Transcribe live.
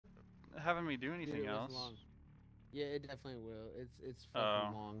having me do Dude, anything it was else. long. Yeah, it definitely will. It's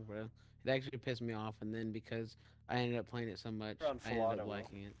fucking long, bro. It actually pissed me off, and then because I ended up playing it so much, You're on I ended Filato, up Will.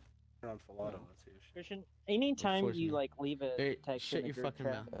 liking it. You're on Filato, that's the issue. Christian, anytime you Unfortunately. like leave a Hey, text shut in the your group fucking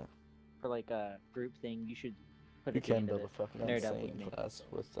chat mouth. for like a group thing, you should put You at the can end of build a it. fucking Nerd up with insane me. class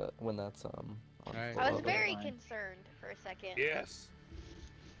with that when that's on Alright. I was Filato. very Fine. concerned for a second. Yes.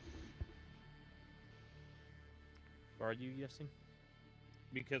 Where are you, Yessin?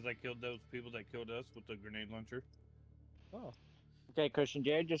 Because I killed those people that killed us with the grenade launcher. Oh. Okay, Christian,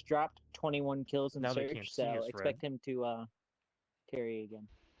 Jared just dropped 21 kills in Now they search, can't see so us, expect him to carry again.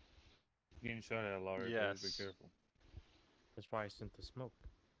 Getting shot at a lot. Yes. Be careful. That's why I sent the smoke.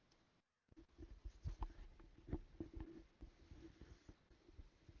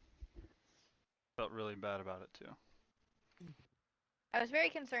 Felt really bad about it too. I was very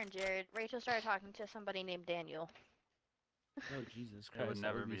concerned, Jared. Rachel started talking to somebody named Daniel. Oh Jesus It would Christ!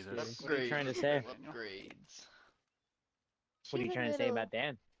 never that be scary. this. What are you trying to say? Upgrades. What are you She's a trying to say little- about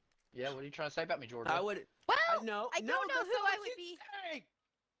Dan? Yeah, what are you trying to say about me, Georgia? I would. Well, No, I don't know the who hell I is would he be. saying?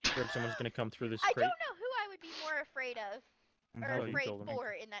 Sure, someone's gonna come through this I crate. don't know who I would be more afraid of, I'm or probably afraid killed him.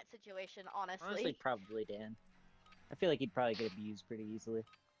 for in that situation. Honestly, Honestly, probably Dan. I feel like he'd probably get abused pretty easily.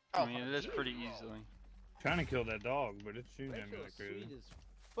 Oh, I mean, it is pretty easily. trying to kill that dog, but it's shooting at me Rachel like is crazy. sweet as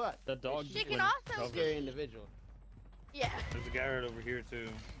fuck. The dog. she can also Scary be. individual. Yeah. There's a guy right over here too.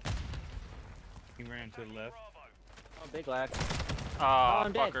 He ran to the left. Oh, big lag. Ah,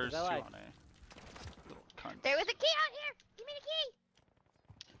 I'm dead, 'cause fuckers. I lied. You little cunt. There was a key out here. Give me the key.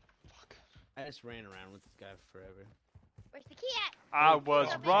 I just ran around with this guy forever. Where's the key at? I was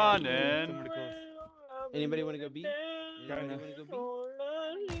Oh, running. Somebody close. Anybody want to go B? Guy Anybody now. want to go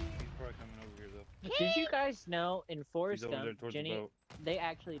B? He's probably coming over here though. Did you guys know in Forrest He's over there Gump, towards Jenny, the boat. they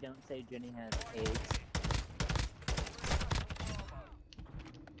actually don't say Jenny has AIDS.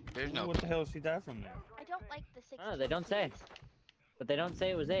 There's no. What the hell did she die from there? I don't like the 16 Oh, they don't say. keys. But they don't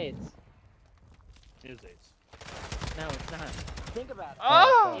say it was AIDS. Is AIDS. No, it's not. Think about it.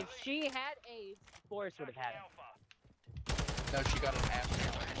 Oh! If she had AIDS, Forrest would have had it. No, she got an ass.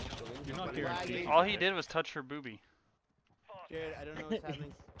 You're not Lagging. guaranteed. All he did was touch her boobie. Jared, I don't know what's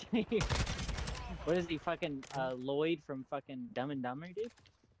happening. What is he, fucking Lloyd from fucking Dumb and Dumber, dude?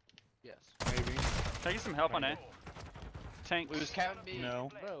 Yes. Maybe. Can I get some help on A? Tank. We was Captain B.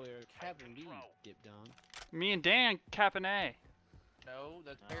 No. Bro, we were Captain B, dip dong. Me and Dan capping A. No,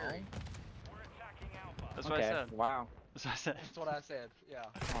 that's Barry. That's what I said. Wow. That's what I said. That's what I said. Yeah.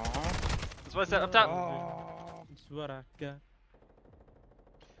 That's what I said up top. Oh. That's what I got.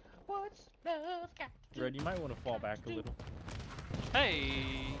 What's love got to do? Red, you might want to fall back a little. Hey.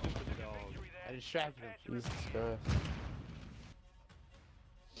 I distracted him. Jesus Christ.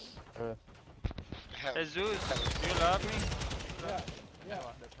 Jesus, you love me? Yeah.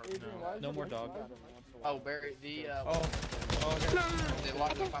 That's her. No more dog. Oh, Barry, the Oh. the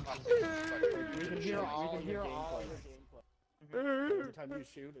lock the pop We can hear all of your gameplay. Every time you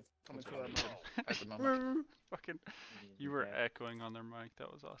shoot, it's coming to our mic. at the moment. Fucking, you were echoing on their mic.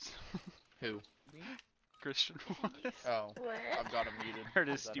 That was awesome. Who? Christian was. Oh, What? I've got him muted. Heard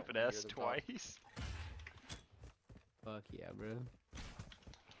his I've got stupid him ass muted at the top. twice. Fuck yeah, bro.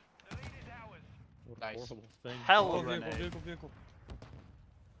 What a Nice. horrible thing. Hell Oh, of an vehicle, A. vehicle.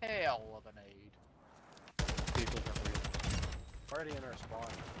 Hell of an aid. Vehicles are real. Already in our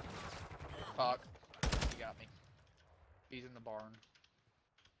spawn. Fuck. He got me. He's in the barn.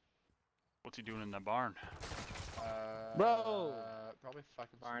 What's he doing in the barn? Bro! Probably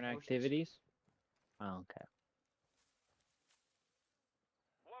fucking some Barn horses. activities? Oh, okay.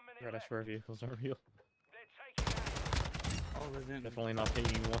 Red, I swear vehicles are real. Oh, Resident. Definitely not the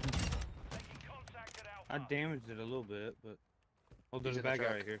one. I damaged it a little bit, but. Oh, there's He's a in the bad guy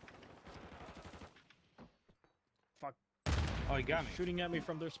truck. right here. Fuck. Oh, he got me. Shooting at me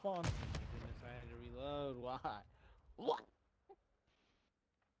from their spawn. Goodness, I had to reload. Why? What?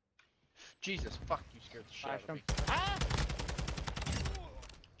 Jesus, fuck, you scared the shit out of Flash me.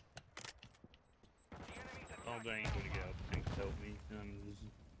 Oh, dang, where'd he go? Thanks, help me.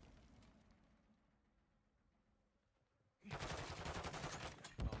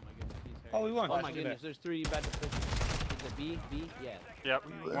 Oh my goodness, he's hurt. Oh, we won. Oh Flash, my look at goodness, there's three about to push. Is it B? B? Yeah. Yep,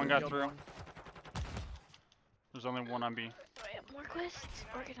 one got Killed through. one. There's only one on B. Do I have more quests,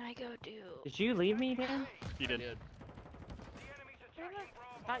 or can I go do? Did you leave me, Dan? He I did. did.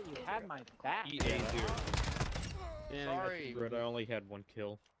 I thought you had my back. EA here. Dan, I got Sorry. you. Red, I only had one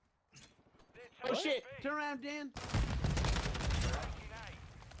kill. Oh shit! Turn around, Dan.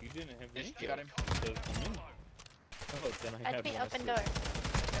 You didn't have any. You got him. Oh, then I That's had me, one. open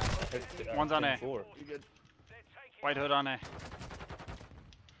door. One's on A. 10-4. You good? White hood on A.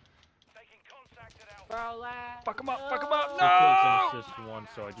 Bro, lad. Fuck him up, fuck him up, Two no! kills and assist one,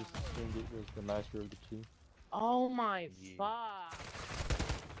 so I just assumed it was the nicer of the two. Oh my Yeah. fuck.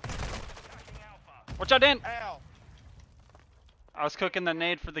 Watch out, Dan! Ow! I was cooking the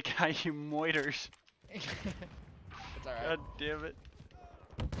nade for the guy, you moiters. It's alright. God damn it.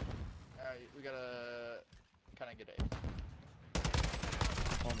 Alright, we gotta kinda get A.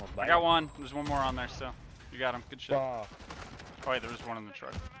 Oh my I got one. There's one more on there still. You got him. Good shit. Oh wait, there was one in the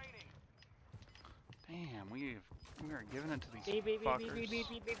truck. Damn, we are giving it to these fuckers.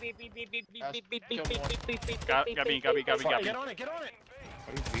 Got me. Get on it, get on it!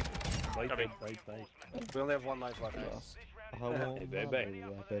 Bite, Copy. bite. We only have one life left, guys.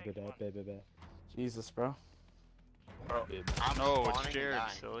 Jesus, bro. I'm No, it's spawning and Jared,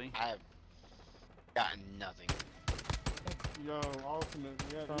 dying. silly. I have gotten nothing. Yo, ultimate,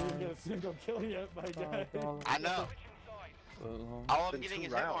 we didn't get a single kill yet, my guy. I know. All I'm getting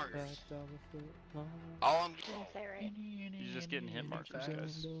is hit markers. All I'm getting. Is that right? You're just getting hit markers,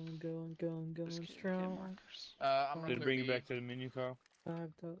 guys. Just getting hit markers. I'm Did it bring you back to the menu, Carl? with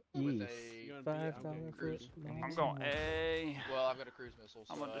You're a gonna be- I'm getting cruise. I'm going A. Well, I've got a cruise missile,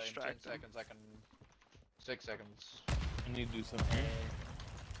 so I'm gonna in 10 distract them. seconds I can... 6 seconds. I need to do something.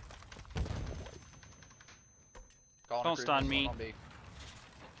 Calling a Don't cruise stun missile me. on B.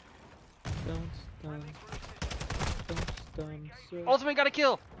 Ultimate got a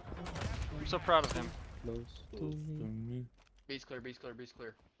kill! I'm so proud of him. B's clear, B's clear, B's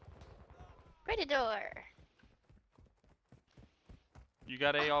clear. Ready door. You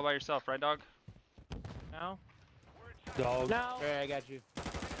got A all by yourself, right, dog? No. Dog. No. Alright, I got you.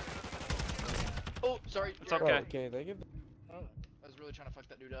 Oh, sorry. It's Jared. okay. Okay, they give. I was really trying to fuck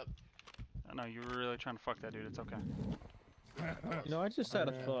that dude up. I know, you were really trying to fuck that dude. It's okay. You know, I just had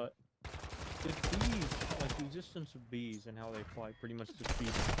a thought. If bees, like the existence of bees and how they fly pretty much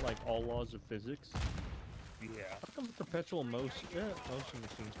defeats like all laws of physics. Yeah. How come perpetual motion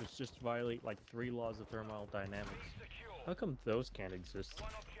machines which just violate like 3 laws of thermodynamics? How come those can't exist?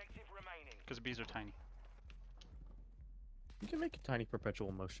 Because bees are tiny. You can make a tiny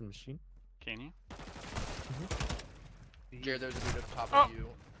perpetual motion machine. Can you? Jared, there's a dude at the top Oh! of you.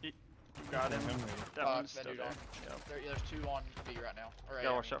 You got him. That one's that still dude there. on. Yep. There's 2 on B right now. Alright.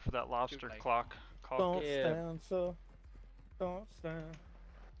 Gotta watch out for that lobster nice. clock. Don't Yeah. stand, sir. Don't stand.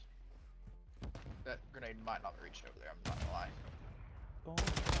 That grenade might not be reaching over there, I'm not gonna lie. Don't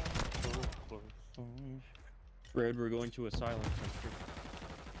stand so close. Red, we're going to asylum country.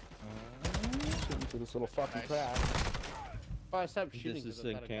 Shooting through this little fucking Nice. crap. Oh, I stopped shooting. This is 'cause I'm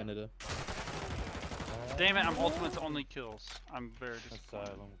in not a gun. Canada. Damn it, I'm ultimate's only kills. I'm very disappointed.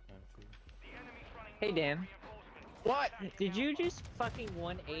 Asylum country. Hey, Dan. What? Did you just fucking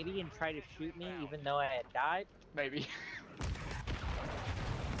 180 and try to shoot me even though I had died? Maybe.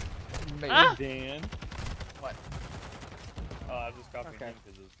 Maybe. Ah! Dan. What? Oh, I just copied Okay. him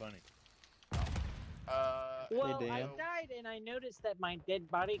because it was funny. Well, I Dan. died and I noticed that my dead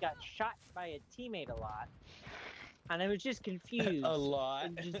body got shot by a teammate a lot. And I was just confused. lot.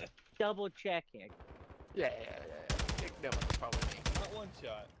 and just double checking. Yeah. That was probably me. Not one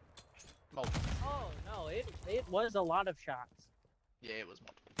shot. Multiple. Oh, no, it was a lot of shots. Yeah, it was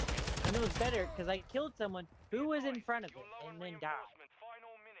multiple. And it was better because I killed someone who was in front of it and then died.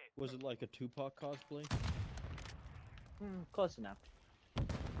 Was it like a Tupac cosplay? Close enough.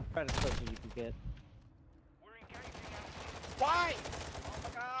 About as close as you could get. Why? Oh my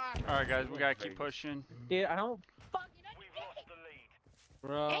god! Alright, guys, we gotta keep pushing. Dude, I don't fucking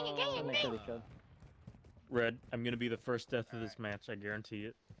Bro. Dang it, dang it, I'm dang gonna it. kill. Red, I'm gonna be the first death of this match, I guarantee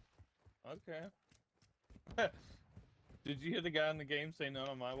it. Okay. Did you hear the guy in the game say none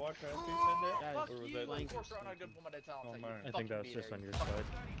on my watch after he said that? Fuck Or was you! that Of course, I'm not good for my dead talent. Oh, You mine. I fucking think that was be just there, on you your fucking side.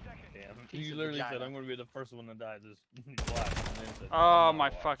 Damn. piece You of literally said, vagina. I'm gonna be the first one to die. This black. And then said, Oh "On my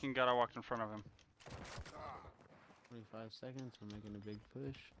watch." fucking god, I walked in front of him. 25 seconds. We're making a big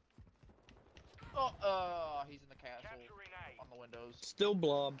push. Oh, he's in the castle. On the windows. Still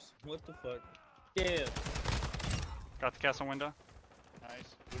blobs. What the fuck? Dude. Got the castle window.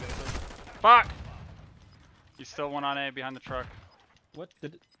 Nice. Fuck! He's still one on A behind the truck. What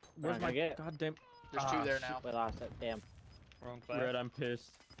did it? Where's Alright, my I get it. goddamn There's 2 there now. We lost it. Damn. wrong class? Red, I'm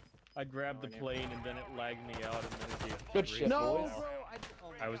pissed. I grabbed the plane and then it lagged me out and then it gave Good three shit, stars. boys.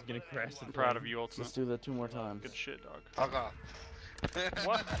 I was gonna crash the I'm proud of plane. you, Ultimate. Let's do that 2 more times. Good shit, dog. Fuck off.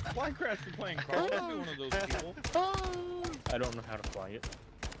 What? Why crash the plane, Carl? Don't be one of those people. I don't know how to fly it.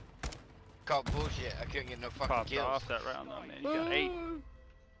 Called bullshit. I couldn't get no fucking Popped kills. off that round though, man. You got 8.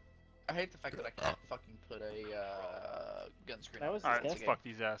 I hate the fact that I can't fucking put a gun screen. That was Alright, disgusting. let's fuck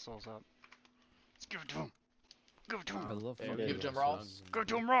these assholes up. Let's give it to him. Give it to I him. love There fucking it Give it to is. him raw. Go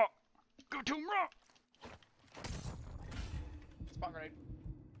to him raw. Go to him raw. Spawn grenade.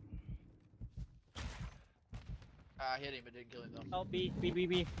 I hit him, but didn't kill him though. Oh, B.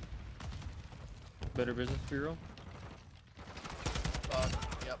 Better Business Bureau.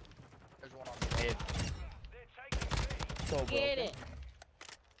 Yep. There's one on the head. Get it.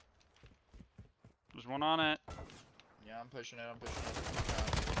 There's one on it. Yeah, I'm pushing it.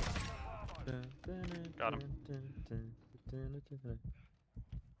 Got him.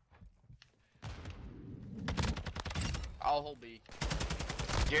 I'll hold B.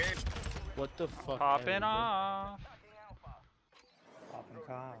 Jared. What the fuck? Popping off. Popping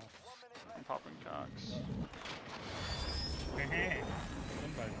cocks. Popping cocks. Somebody had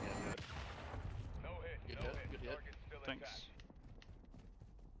that. Good hit. Good hit. Thanks.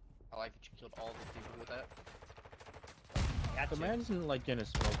 I like that you killed all the people with that. Gotcha. Imagine like in a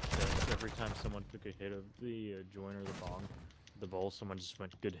smoke set, every time someone took a hit of the joint or the bomb, the bowl, someone just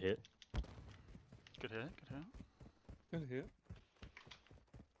went good hit. Good hit. Good hit. Good hit.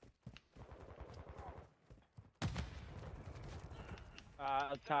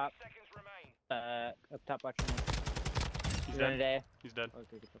 Up top. Up top watching me. He's Running dead. A. He's dead.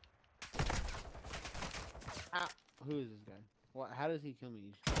 Okay, good. Ow. Who is this guy? What? How does he kill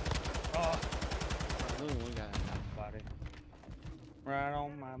me? Oh, There's only one guy. body. Right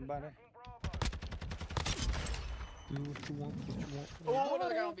on my body. Do what you want, what you want. Oh,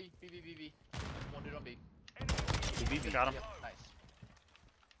 another guy on B. B. One dude on B. Got him. Yep, nice.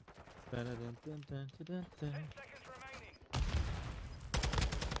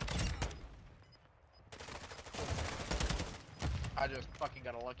 I just fucking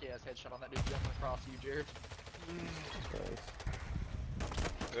got a lucky ass headshot on that dude jumping across you, Jared.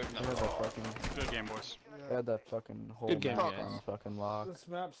 Good I had that fucking. Good game, boys. I had that fucking whole Good game, map guys. on fucking lock. This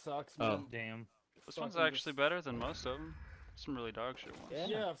map sucks, Oh. man. Damn. This one's Fucking actually better than most of them. Some really dog shit ones.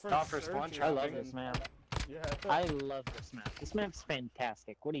 Yeah, for Not for spawn searching. I love trapping. this map. Yeah. I love this map. This map's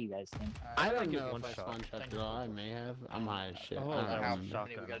fantastic. What do you guys think? I like don't it know one if I shot. spawn trapped at all. I may have. I'm high as shit. Oh, I don't that how was remember. many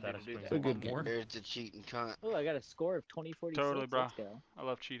we shotgun. gotta That do to do explains that? It's a good lot game. more. There's the cheating cunt. Oh, I got a score of 2046. Totally, bro. Let's go. I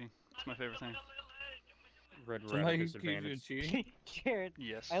love cheating. It's my favorite thing. Red Somebody Rabbit who keeps you disadvantage. cheating. Jared,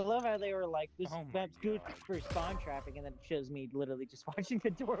 Yes. I love how they were like, this Oh my map's good God. for spawn traffic, and then it shows me literally just watching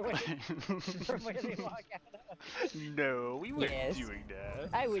the doorway from where they walk out of. No, we weren't Yes. doing that.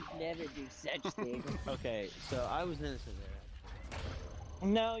 I would never do such things. Okay, so I was innocent there.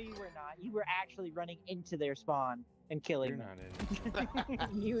 No, you were not. You were actually running into their spawn and killing You're them. not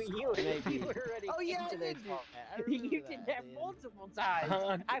in. you Maybe. were running Oh yeah, I into their did do spawn. that. I remember You did that dude. multiple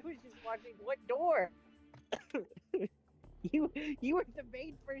times. I was just watching what door. you were the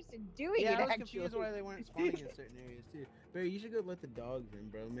main person doing Yeah, it. I was Actually, confused why they weren't spawning in certain areas too. Barry, you should go let the dogs in,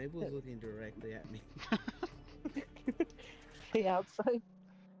 bro. Mabel's looking directly at me. the outside.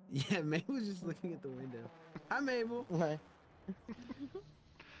 Yeah, Mabel's just looking at the window. Hi, Mabel.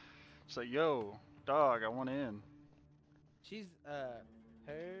 So, yo, dog, I want in. She's her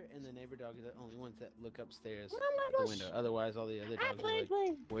and the neighbor dog are the only ones that look upstairs at the window. Otherwise, all the other dogs are like,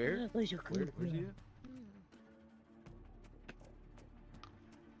 where? Where's he at?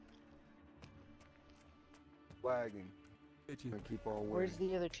 Wagging. Keep on Where's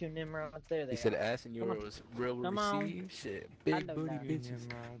the other two Nimrods? There they He said are. ass and Come on. yours real Come on. receive shit. I Big know booty that.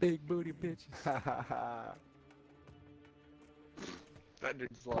 bitches. Big booty bitches. That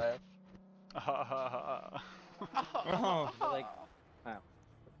dude's laugh. Oh. Like, wow.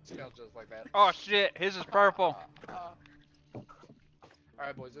 Sounds just like that. Oh shit, his is purple.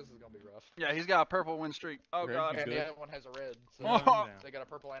 Alright, boys, this is gonna be rough. Yeah, he's got a purple win streak. Oh Red god. good. And the other one has a red. So Oh. they got a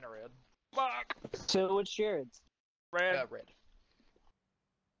purple and a red. Fuck. So what's Jared's? Red. Red.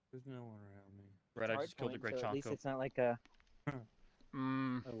 There's no one around me. Red, I Hard just killed a point, great so at least Chonko. it's not like a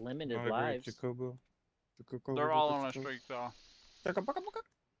Mm, limited Not a great lives. Jacobo. they're all on a streak though.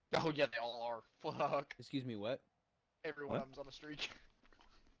 Oh yeah, they all are. Fuck. Excuse me, what? Every one of them's on a streak.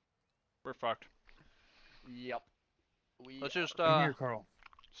 We're fucked. Yep. We Let's just In here, Carl.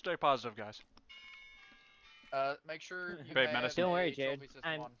 stay positive, guys. make sure you Babe, have medicine. Don't a worry, Jared. trophy system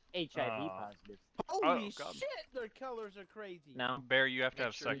I'm on. HIV positive. Holy God. shit, their colors are crazy. No, Bear, you have to Make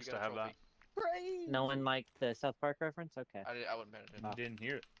have sure you sex get to a have that. trophy. Crazy. no one liked the South Park reference. Okay. I wouldn't pay attention. Didn't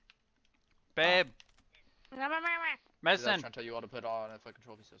hear it. Babe, Dude, I was medicine. trying to tell you all to put on a fucking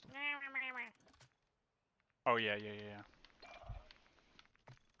trophy system. Oh yeah.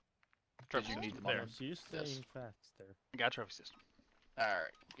 Because you need them There. on So you're Yes. staying fast there. Got trophy system.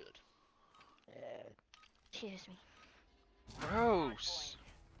 Alright, good. Excuse me. Gross.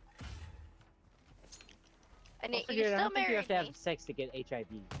 And Also, you Jared, I still don't think you have married to me. have sex to get HIV.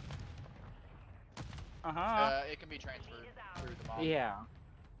 It can be transferred through the mom. Yeah.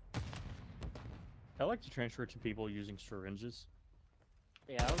 I like to transfer to people using syringes.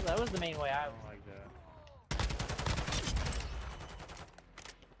 Yeah, that was the main way I I was. don't like that.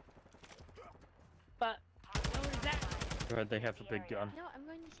 But what was that? Right, they have a big gun. No, I'm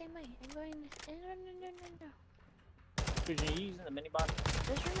going the same way. I'm going this. No. Are you using the mini box?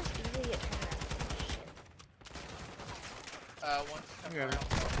 This room is easy to get turned around. Shit. One's coming Yeah. around.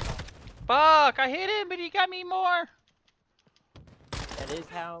 Fuck! I hit him, but he got me more. That is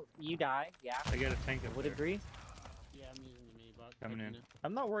how you die. Yeah, I got a tank I up would there. agree. Yeah, I'm using the mini box. Coming in.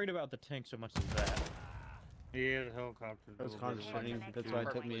 I'm not worried about the tank so much as that. Yeah, the helicopter. I was concentrating. That's why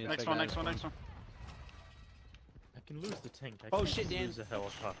it took me a Next second. one, next one, next one. I can lose the tank. I Oh, can't shit, Dan. lose a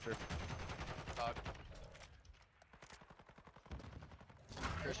helicopter.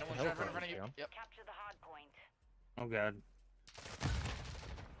 Christian, one's right in front of you. Down. Yep. Oh god.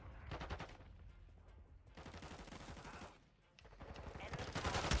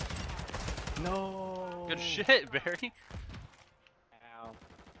 No. Good shit, Barry. Ow.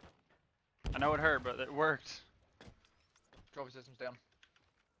 I know it hurt, but it worked. Trophy system's down.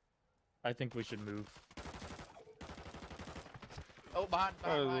 I think we should move. Oh, behind,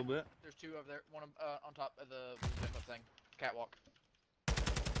 Probably a behind. little bit. There's two over there. One on top of the zip-up thing. Catwalk.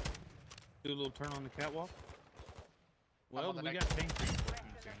 Do a little turn on the catwalk. I'm Well, on the we next got tank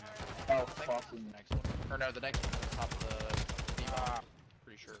reinforcements in there. Oh, fuck. The next one. Or no, the next one's on top of the D-bomb.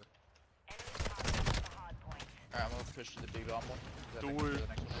 Pretty sure. Alright, I'm gonna push to the D-bomb one. 'cause I think Do that's it. where the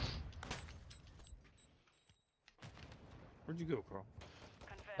next one is. Where'd you go, Carl?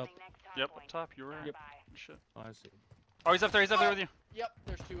 Up. Yep, up top, you're right. Yep. Shit. Oh, I see. Oh, he's up there with you. Yep,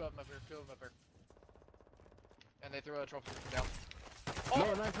 there's two of them up here. Two of them up here. And they threw a trophy system down.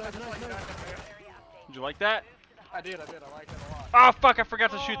 No, nice. Did you like that? I did. I liked it a lot. Oh, fuck, I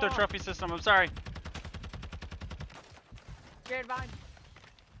forgot to shoot their trophy system. I'm sorry. Jared Vine.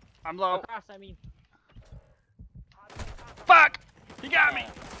 I'm low. Across, I mean. Fuck! He got me!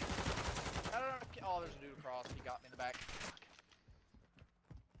 Oh, there's a dude across. He got me in the back.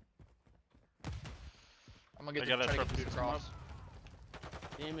 I'm gonna I get got the, that try to get the trophy dude system across.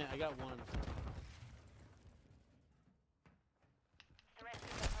 Damn it, I got one.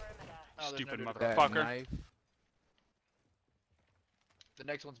 Oh, there's Stupid no dude motherfucker. across. Fucker. Knife. The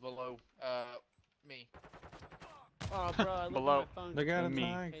next one's below, me. Oh, bro, I looked Below. at my phone. They got a Me.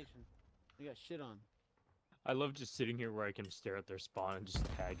 tank. I got shit on. I love just sitting here where I can stare at their spawn and just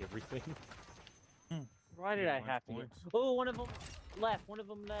tag everything. Why did Yeah, I much have to? points. Oh, one of them left. One of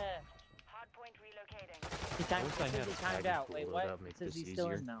them left. He timed, wish I it says had he a timed tagging out. tool, Wait, though, what? that'd make It says this he's still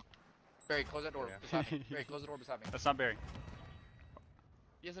easier. in now. Barry, close that door Yeah. beside me. Barry, close the door beside me. That's not Barry.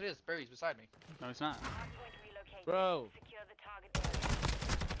 Yes, it is. Barry's beside me. No, he's not. Bro.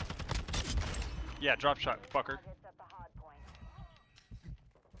 Yeah, drop shot, fucker.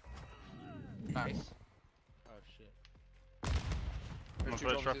 Nice. Oh, shit. There's Wanna two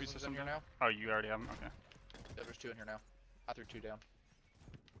put a trophy trophy systems system in here now. Oh, you already have him? Okay. Yeah, there's two in here now. I threw two down.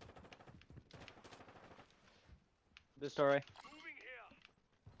 This story.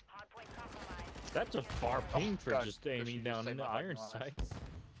 That's a far ping for God, just Christian, aiming you down saved into my fucking iron life. sights.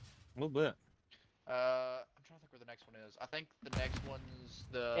 A little bit. I'm trying to think where the next one is. I think the next one's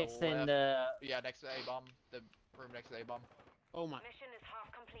the It's left. in the. Yeah, next to the A-bomb. The room next to the A-bomb. Oh my.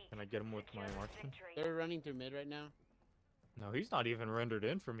 Can I get him with my marksman? They're running through mid right now. No, he's not even rendered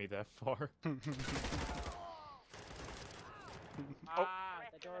in for me that far. Ah,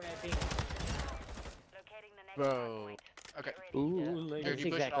 the door may be. Bro. Okay. Ooh, Yeah. lady. Here, That's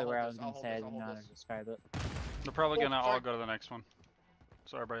you push it, exactly I'll where I hold was this, gonna I'll say. I hold didn't this, know I'll how hold to describe it. They're probably Oh, gonna all sorry. go to the next one.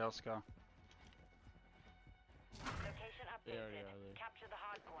 So everybody else go. They already are there.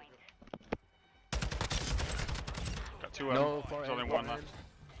 Got two of them. There's only one left.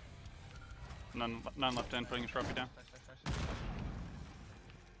 None left in, putting his trophy down. Nice, nice, nice.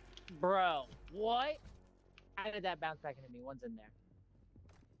 Bro, what? How did that bounce back into me? One's in there.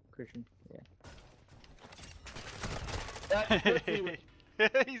 Christian, yeah.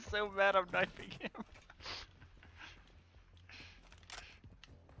 He's so mad I'm knifing him.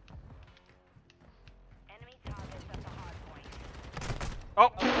 Oh!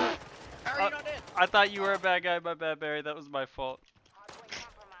 How are you not dead? I thought you were a bad guy, my bad, Barry. That was my fault.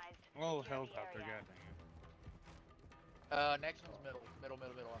 Oh, helicopter, goddamn. Next one's middle. Middle,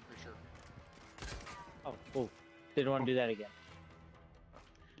 I'm pretty sure. Oh, cool. Didn't want to do that again.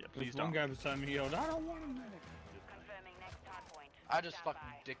 Yeah, There's please one don't. guy beside me yelled, I don't want a medic. I just fucking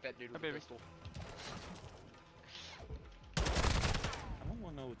dick that dude with Hi, a baby. pistol. I don't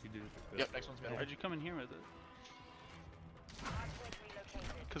want to know what you do with your Yep, next one's middle. Why'd you come in here with it?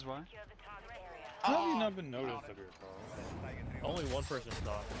 Cause why? How have you not been noticed up here, Carl? Only one person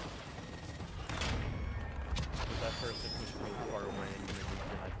saw it. Because at first it pushed me far away and then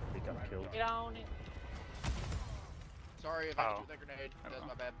they got killed. Get on it. Sorry if I threw that grenade. That's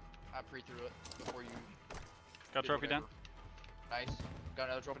my bad. I pre-threw it before you. Got trophy down. Nice. Got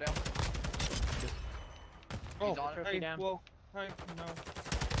another trophy down. Oh, He's on it. hey, down. whoa, hey, no.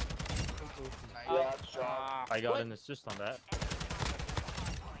 Nice. I got an assist on that.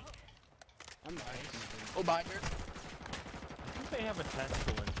 I'm nice. Oh, behind here. I think they have a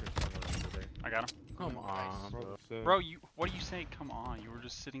tactical interest over there. I got him. Come on, bro. Bro, what are you saying? Come on, you were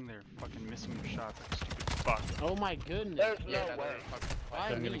just sitting there fucking missing your shots like a stupid fuck. Oh my goodness. Yeah, no way. So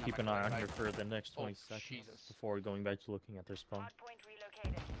I'm gonna keep an eye on here for the next 20 seconds Jesus. before going back to looking at their spawn.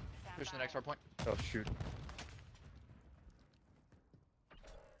 Push to the next hard point. Oh shoot.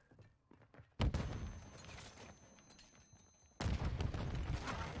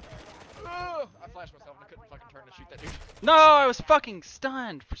 I flashed myself and I couldn't fucking turn to shoot that dude. No, I was fucking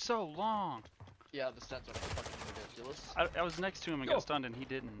stunned for so long. Yeah, the stunts are fucking ridiculous. I was next to him and got stunned and he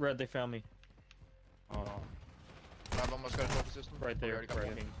didn't. Red, they found me. Oh, I've almost got a trophy system. right there, Already got right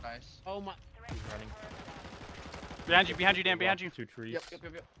one. here. Nice. Oh my. He's running. Behind you, Dan, behind you. 2 trees. Yep.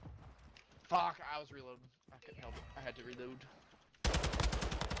 Fuck, I was reloading. I couldn't help it. I had to reload.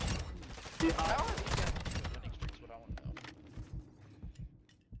 How are these guys winning streaks? What I want to know.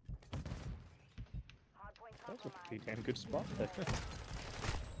 That's a pretty damn good spot there.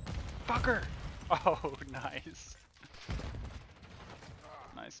 Fucker! Oh, nice.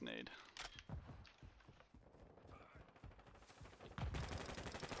 Nice nade.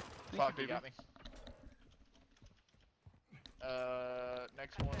 Fuck, he got me.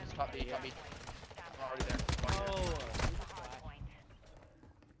 Next one is top B, top B. I'm already there.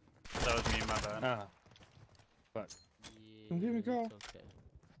 That was me, my bad. Ah. Fuck. Come get me, girl. Okay.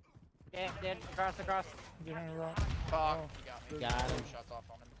 Yeah, dead. Across. Behind a rock. Fuck, he got me. Got him. Shots off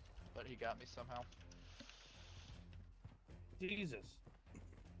on him, but he got me somehow.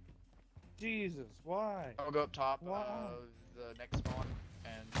 Jesus, why? I'll go up top, Wow. the next spawn,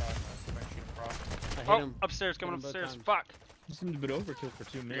 and shoot him across. I hit Oh, him. upstairs, coming Hit him both upstairs. times. Fuck! He seemed a bit overkill for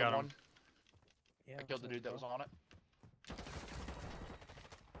 2 minutes. got him. One. Yeah, I killed the dude that was on it.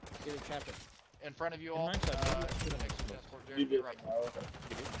 Get it, cap it. In front of you In all. hindsight, maybe I should've Next to escort, Jared, you're right.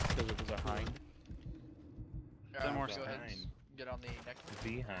 Because it was a hind. Ten more Go ahead and behind. get on the next one.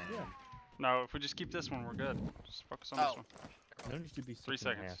 Behind. Yeah. No, if we just keep this one, we're good. Just focus on Oh. this one. No need to be 3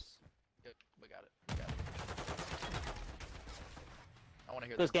 sucking seconds. ass. Good, we got it. I want to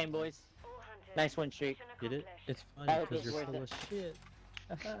hear Close this. game, boys. Nice win streak. Get it? It's I funny hope because it's you're worth full it. of shit.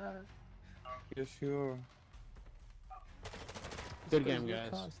 Yeah, sure. Good game, guys.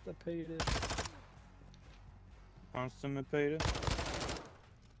 Constipated. Constipated.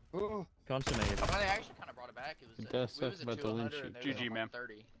 Oh. Consummated. Oh, they actually kind of brought it back. It was It at, does we suck was at about the win 200 and streak. they were GG, at man.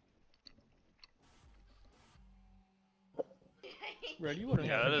 130. Red, you wouldn't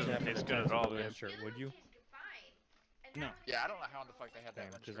Yeah, have that to doesn't have taste a good at all, tactical dude. shirt, would you? No. Yeah, I don't know how in the fuck they had that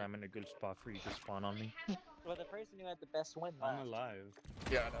win Because streak. I'm in a good spot for you to spawn on me. Well, the person who had the best win I'm left. alive.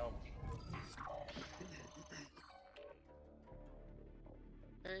 Yeah, I know.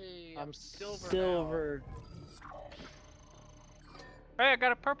 Hey, I'm silver. Hey, I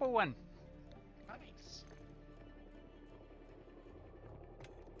got a purple one. Now. Nice.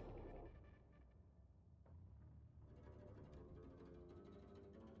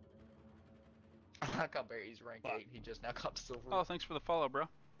 I like how Barry's rank 8. He just now got silver. Oh, thanks for the follow, bro.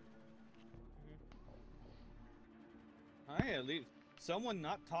 Hey, at least someone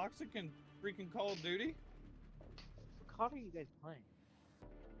not toxic in freaking Call of Duty. What COD are you guys playing?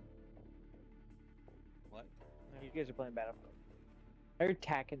 What? You guys are playing Battlefield. I heard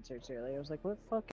TAC inserts earlier. I was like, what fuck